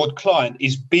your insured client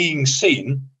is being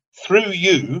seen through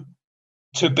you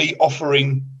to be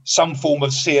offering some form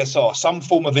of CSR, some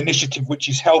form of initiative which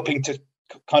is helping to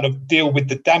kind of deal with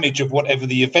the damage of whatever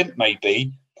the event may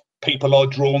be, people are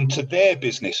drawn to their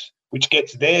business, which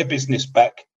gets their business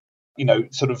back,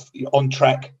 sort of on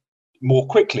track more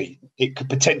quickly. It could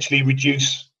potentially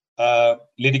reduce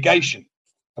litigation.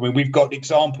 I mean, we've got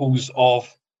examples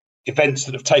of events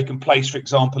that have taken place, for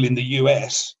example, in the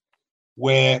US,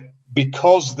 where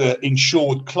because the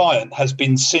insured client has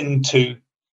been seen to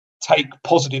take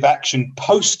positive action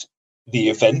post the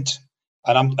event,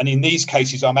 and in these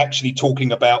cases, I'm actually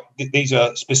talking about, these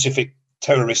are specific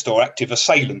terrorist or active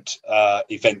assailant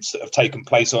events that have taken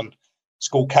place on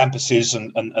school campuses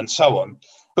and so on.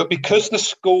 But because the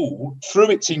school,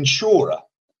 through its insurer,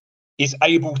 is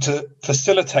able to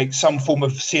facilitate some form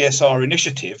of CSR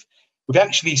initiative, we've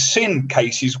actually seen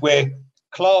cases where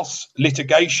class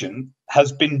litigation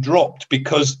has been dropped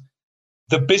because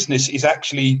the business is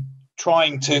actually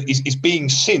is being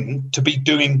seen to be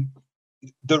doing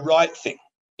the right thing.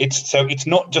 It's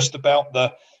not just about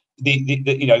the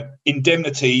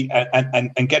indemnity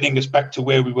and getting us back to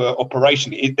where we were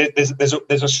operationally.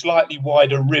 There's a slightly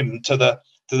wider rim to the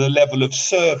level of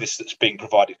service that's being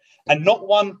provided, and not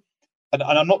one. And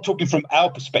I'm not talking from our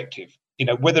perspective.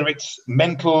 Whether it's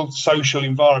mental, social,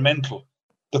 environmental,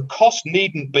 the cost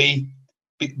needn't be,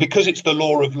 because it's the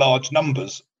law of large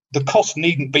numbers. The cost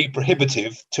needn't be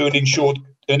prohibitive to an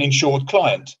insured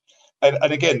client.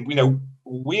 And again,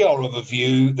 we are of a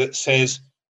view that says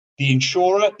the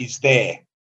insurer is there.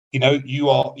 You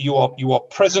are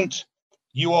present.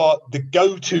 You are the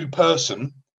go-to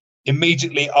person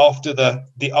immediately after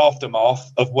the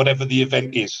aftermath of whatever the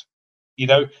event is.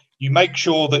 You make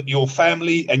sure that your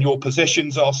family and your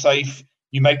possessions are safe.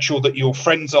 You make sure that your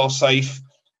friends are safe.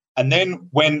 And then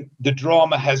when the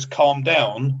drama has calmed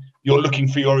down, you're looking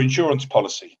for your insurance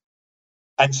policy.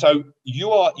 And so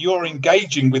you're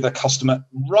engaging with a customer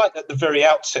right at the very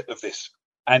outset of this.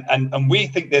 And we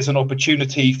think there's an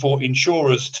opportunity for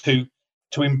insurers to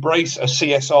embrace a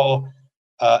CSR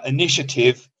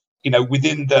initiative,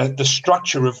 within the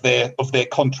structure of their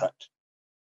contract.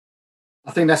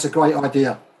 I think that's a great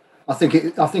idea. I think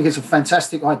it's a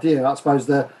fantastic idea. I suppose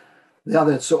the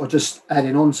other sort of just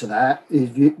adding on to that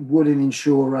is, would an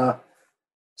insurer,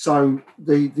 so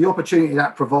the opportunity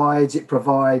that provides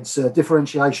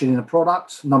differentiation in a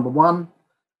product, number one.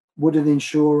 Would an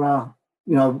insurer,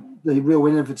 the real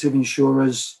innovative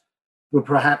insurers would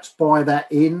perhaps buy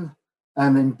that in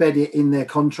and embed it in their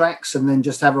contracts and then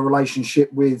just have a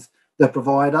relationship with the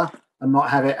provider and not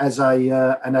have it as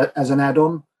an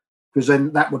add-on? Because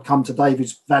then that would come to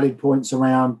David's valid points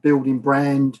around building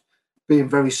brand, being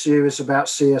very serious about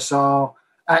CSR,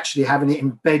 actually having it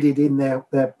embedded in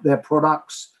their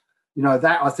products.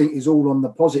 That I think is all on the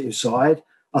positive side.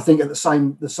 I think at the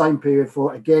same period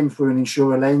through an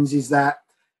insurer lens, is that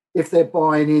if they're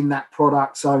buying in that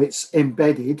product so it's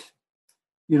embedded,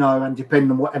 and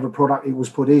depending on whatever product it was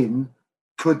put in,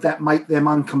 could that make them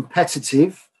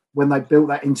uncompetitive when they built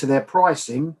that into their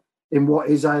pricing in what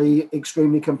is a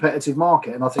extremely competitive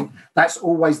market? And I think that's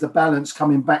always the balance,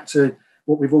 coming back to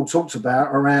what we've all talked about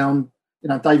around,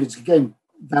 David's, again,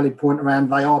 valid point around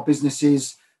they are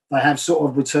businesses, they have sort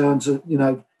of returns,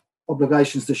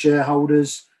 obligations to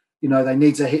shareholders, they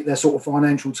need to hit their sort of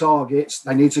financial targets,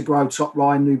 they need to grow top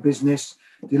line new business,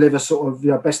 deliver sort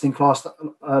of best in class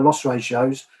loss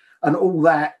ratios, and all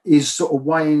that is sort of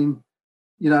weighing,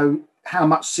 how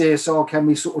much CSR can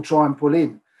we sort of try and pull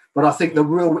in. But I think the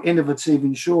real innovative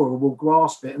insurer will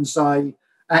grasp it and say,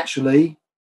 actually,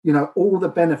 all the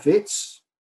benefits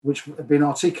which have been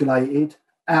articulated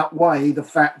outweigh the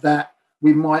fact that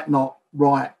we might not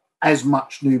write as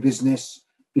much new business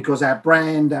because our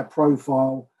brand, our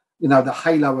profile, the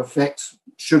halo effect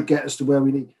should get us to where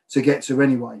we need to get to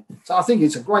anyway. So I think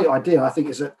it's a great idea. I think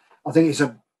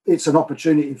it's an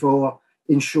opportunity for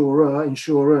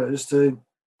insurers to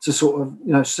sort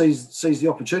of seize the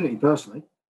opportunity. Personally,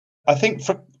 I think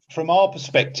from our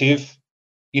perspective,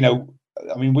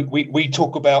 we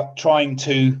talk about trying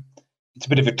to. It's a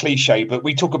bit of a cliche, but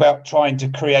we talk about trying to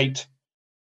create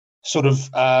sort of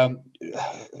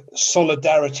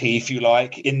solidarity, if you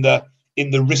like, in the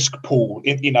risk pool,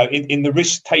 in the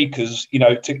risk takers,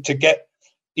 to get,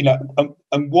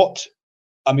 and what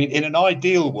I mean, in an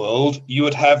ideal world, you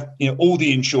would have all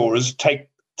the insurers take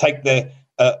their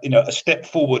a step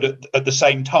forward at the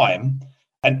same time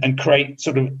and create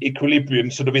sort of equilibrium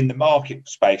sort of in the market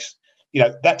space.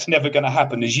 That's never going to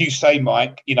happen. As you say,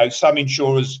 Mike, some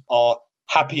insurers are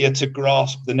happier to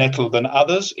grasp the nettle than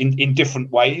others in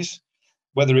different ways,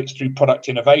 whether it's through product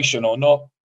innovation or not.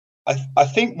 I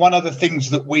think one of the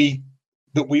things that we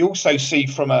also see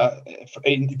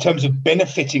in terms of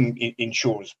benefiting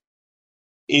insurers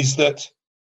is that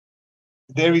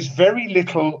there is very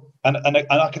little, and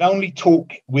I can only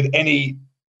talk with any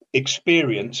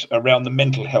experience around the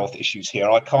mental health issues here.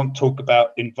 I can't talk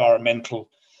about environmental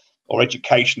or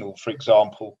educational, for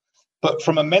example. But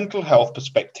from a mental health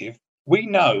perspective, we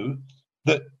know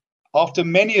that after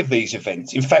many of these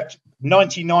events, in fact,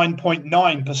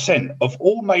 99.9% of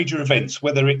all major events,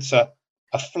 whether it's a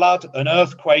flood, an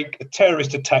earthquake, a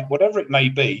terrorist attack, whatever it may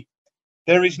be,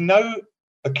 there is no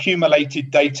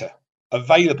accumulated data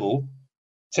available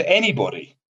to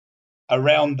anybody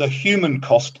around the human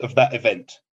cost of that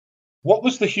event. What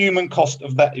was the human cost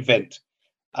of that event?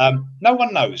 No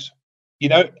one knows.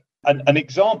 An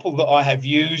example that I have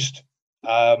used,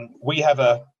 we have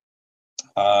a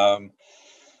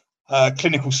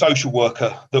clinical social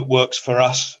worker that works for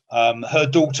us. Her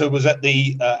daughter was at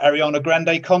the Ariana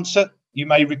Grande concert. You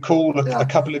may recall a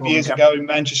couple of years ago in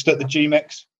Manchester at the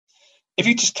GMEX. If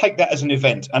you just take that as an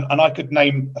event, and I could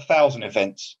name 1,000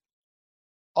 events,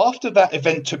 after that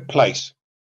event took place,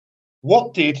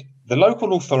 what did the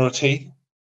local authority,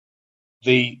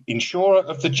 the insurer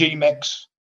of the GMEX,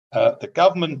 the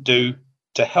government do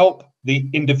to help the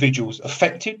individuals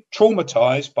affected,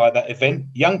 traumatized by that event,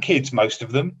 young kids, most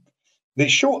of them? The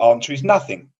short answer is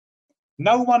nothing.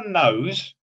 No one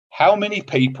knows how many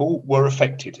people were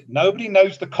affected. Nobody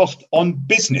knows the cost on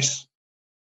business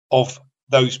of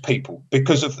those people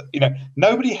because of,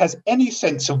 nobody has any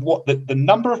sense of what the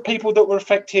number of people that were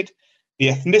affected, the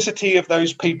ethnicity of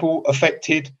those people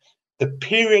affected, the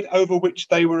period over which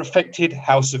they were affected,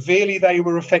 how severely they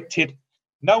were affected.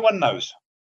 No one knows.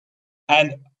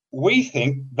 And we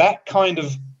think that kind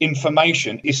of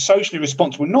information is socially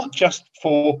responsible, not just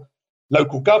for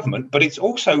local government, but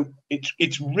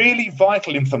it's really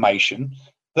vital information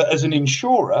that as an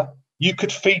insurer, you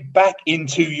could feed back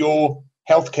into your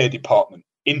healthcare department,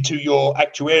 into your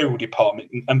actuarial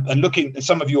department, and look at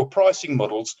some of your pricing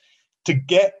models to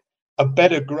get a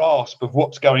better grasp of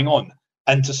what's going on.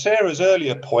 And to Sarah's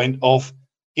earlier point of,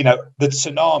 the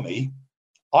tsunami,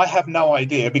 I have no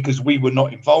idea because we were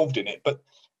not involved in it, but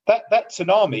that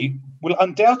tsunami will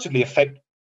undoubtedly affect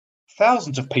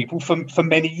thousands of people for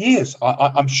many years,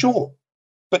 I'm sure.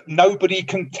 But nobody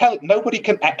can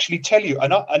actually tell you.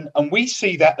 And we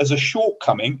see that as a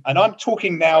shortcoming. And I'm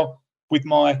talking now with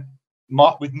my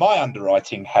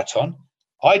underwriting hat on.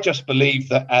 I just believe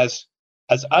that as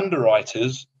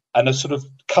underwriters and as sort of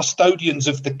custodians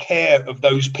of the care of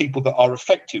those people that are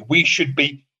affected, we should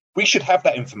have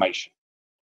that information.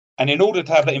 And in order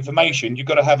to have that information, you've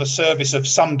got to have a service of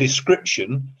some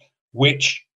description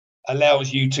which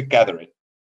allows you to gather it.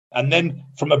 And then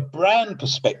from a brand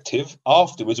perspective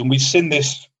afterwards, and we've seen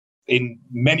this in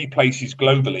many places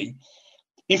globally,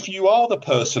 if you are the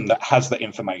person that has that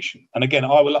information, and again,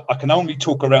 I can only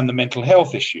talk around the mental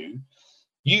health issue,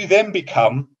 you then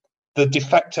become the de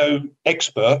facto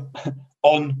expert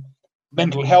on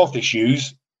mental health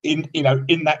issues in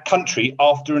that country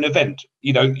after an event.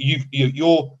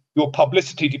 Your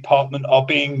publicity department are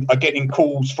getting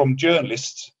calls from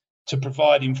journalists to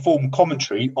provide informed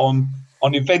commentary on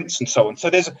events and so on. So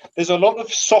there's a lot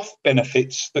of soft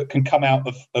benefits that can come out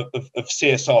of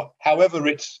CSR, however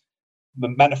it's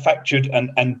manufactured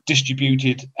and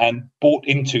distributed and bought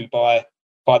into by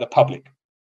the public.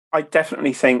 I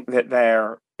definitely think that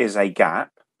there is a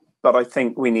gap, but I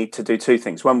think we need to do two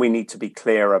things. One, we need to be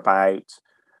clear about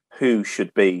who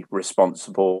should be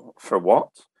responsible for what.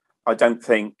 I don't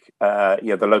think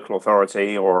the local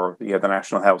authority or the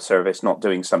National Health Service not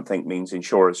doing something means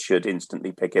insurers should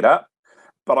instantly pick it up.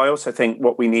 But I also think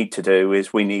what we need to do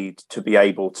is we need to be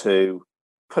able to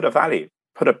put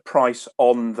a price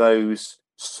on those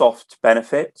soft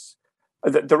benefits.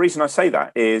 The reason I say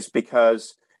that is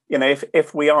because,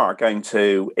 if we are going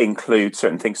to include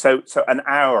certain things, so an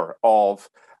hour of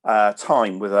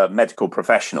time with a medical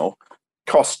professional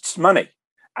costs money.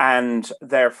 And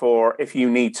therefore, if you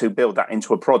need to build that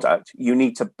into a product, you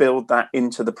need to build that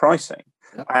into the pricing.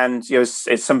 Yep. And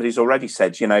as somebody's already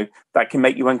said, that can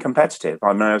make you uncompetitive.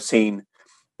 I mean, I've seen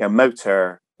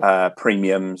motor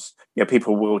premiums.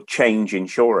 People will change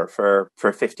insurer for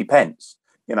 50 pence.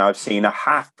 I've seen a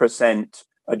 0.5%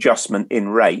 adjustment in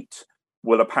rate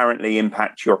will apparently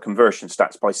impact your conversion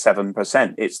stats by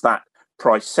 7%. It's that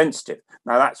price sensitive.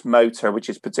 Now that's motor, which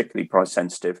is particularly price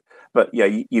sensitive, but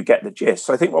you get the gist.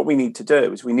 So I think what we need to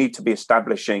do is we need to be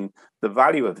establishing the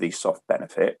value of these soft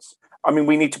benefits. I mean,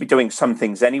 we need to be doing some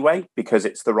things anyway, because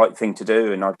it's the right thing to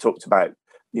do. And I've talked about,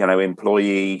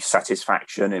 employee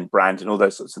satisfaction and brand and all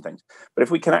those sorts of things. But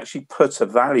if we can actually put a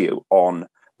value on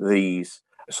these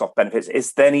soft benefits,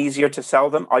 it's then easier to sell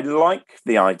them. I like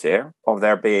the idea of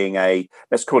there being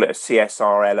let's call it a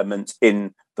CSR element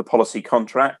in the policy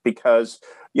contract, because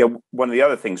one of the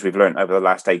other things we've learned over the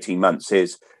last 18 months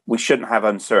is we shouldn't have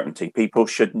uncertainty. People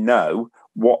should know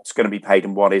what's going to be paid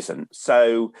and what isn't.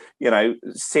 So,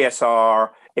 CSR,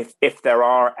 if there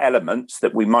are elements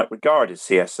that we might regard as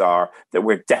CSR that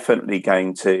we're definitely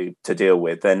going to deal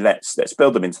with, then let's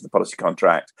build them into the policy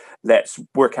contract. Let's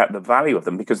work out the value of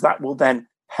them, because that will then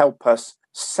help us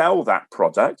sell that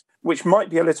product, which might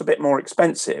be a little bit more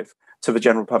expensive to the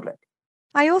general public.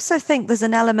 I also think there's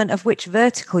an element of which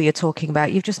vertical you're talking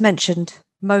about. You've just mentioned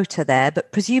motor there,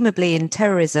 but presumably in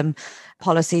terrorism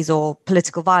policies or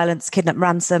political violence, kidnap,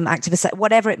 ransom, activist,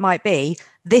 whatever it might be,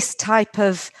 this type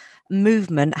of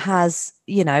movement has,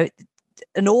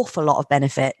 an awful lot of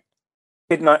benefit.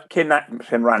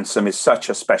 Kidnap and ransom is such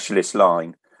a specialist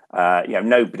line.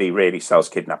 Nobody really sells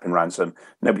kidnap and ransom.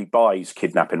 Nobody buys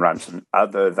kidnap and ransom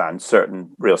other than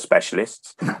certain real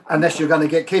specialists. Unless you're going to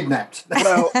get kidnapped.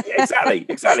 Well, exactly.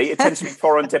 It tends to be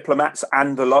foreign diplomats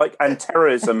and the like. And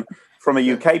terrorism, from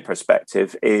a UK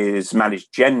perspective, is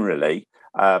managed generally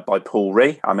by Pool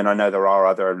Re. I mean, I know there are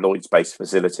other Lloyd's-based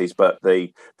facilities, but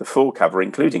the full cover,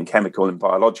 including chemical and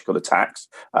biological attacks,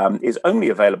 is only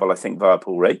available, I think, via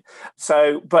Pool Re.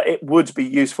 So, but it would be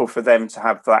useful for them to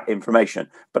have that information.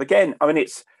 But again, I mean,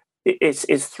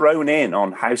 it's thrown in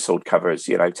on household covers,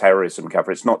 terrorism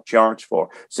cover. It's not charged for.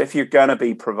 So if you're going to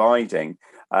be providing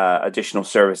additional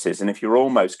services, and if you're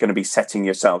almost going to be setting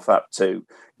yourself up to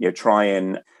try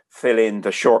and fill in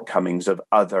the shortcomings of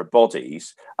other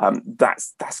bodies,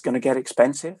 that's going to get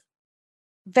expensive.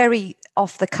 Very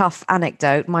off the cuff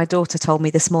anecdote. My daughter told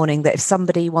me this morning that if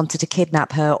somebody wanted to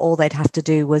kidnap her, all they'd have to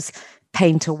do was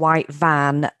paint a white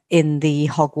van in the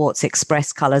Hogwarts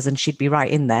Express colours and she'd be right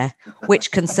in there,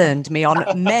 which concerned me on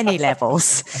many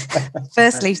levels.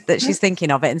 Firstly, that she's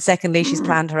thinking of it, and secondly, she's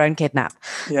planned her own kidnap.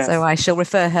 Yes. So I shall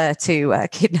refer her to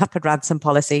kidnap and ransom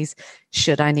policies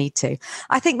should I need to.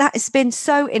 I think that has been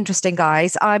so interesting,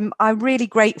 guys. I'm really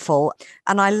grateful,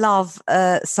 and I love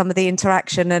some of the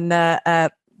interaction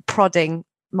and prodding,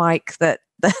 Mike, that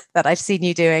I've seen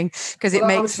you doing, because it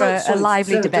makes for a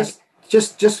lively debate.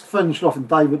 Just finish off, and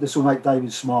David, this will make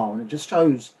David smile, and it just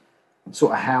shows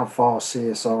sort of how far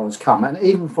CSR has come, and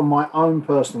even from my own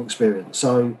personal experience.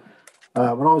 So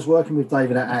when I was working with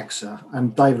David at AXA,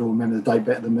 and David will remember the date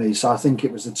better than me, so I think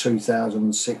it was the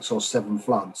 2006 or 7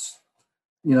 floods.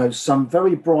 Some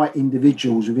very bright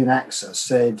individuals within AXA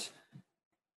said,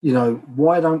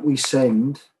 why don't we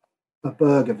send a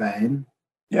burger van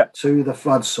to the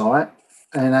flood site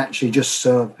and actually just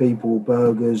serve people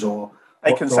burgers or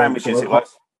bacon sandwiches,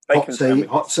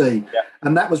 hot tea. Yeah.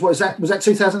 And that was, was that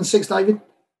 2006, David?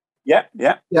 Yeah.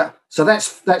 So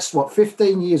that's what,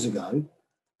 15 years ago.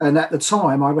 And at the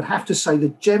time, I would have to say the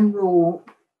general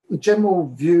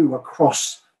view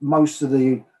across most of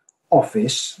the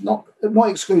office, not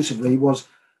exclusively, was,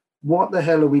 what the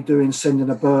hell are we doing sending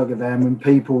a burger van when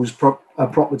people's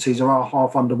properties are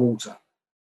half underwater?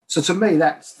 So to me,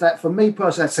 for me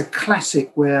personally, that's a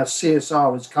classic where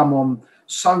CSR has come on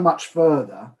so much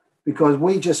further, because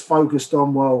we just focused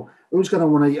on, well, who's going to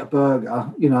want to eat a burger,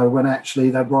 when actually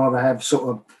they'd rather have sort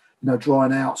of,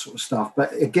 drying out sort of stuff.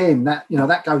 But again, that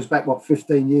goes back,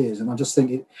 15 years. And I just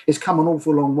think it's come an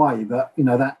awful long way. But,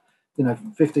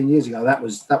 15 years ago, that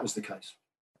was the case.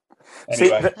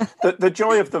 Anyway. See, the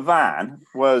joy of the van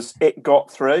was it got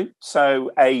through.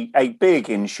 So a big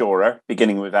insurer,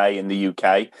 beginning with A in the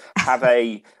UK, have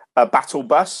a a battle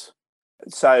bus.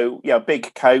 So,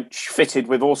 big coach fitted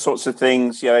with all sorts of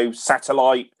things,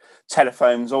 satellite,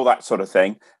 telephones, all that sort of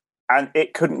thing. And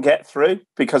it couldn't get through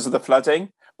because of the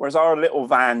flooding. Whereas our little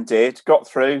van got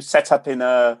through, set up in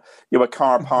a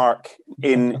car park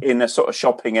in a sort of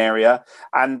shopping area.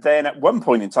 And then at one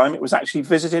point in time, it was actually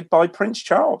visited by Prince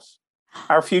Charles,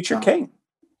 our future king.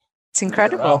 It's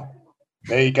incredible. Well,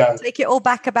 there you go. Take it all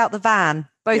back about the van,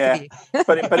 both of you.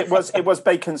 but it was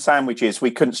bacon sandwiches.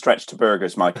 We couldn't stretch to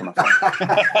burgers, Mike and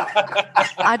I.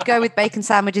 I'd go with bacon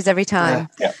sandwiches every time.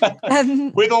 Yeah.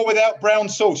 With or without brown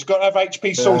sauce. You've got to have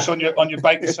HP sauce on your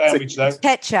bacon sandwich, though.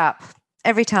 Ketchup.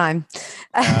 Every time.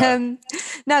 No,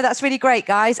 that's really great,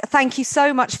 guys. Thank you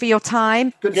so much for your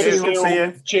time. Good to see you. See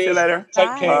you. Cheers. See you later.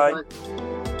 Take care. Bye.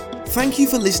 Thank you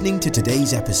for listening to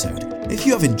today's episode. If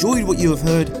you have enjoyed what you have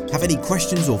heard, have any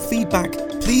questions or feedback,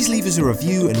 please leave us a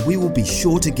review and we will be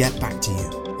sure to get back to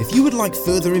you. If you would like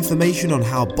further information on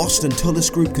how Boston Tullis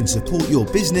Group can support your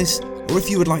business, or if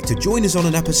you would like to join us on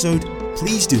an episode,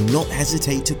 please do not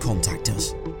hesitate to contact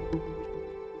us.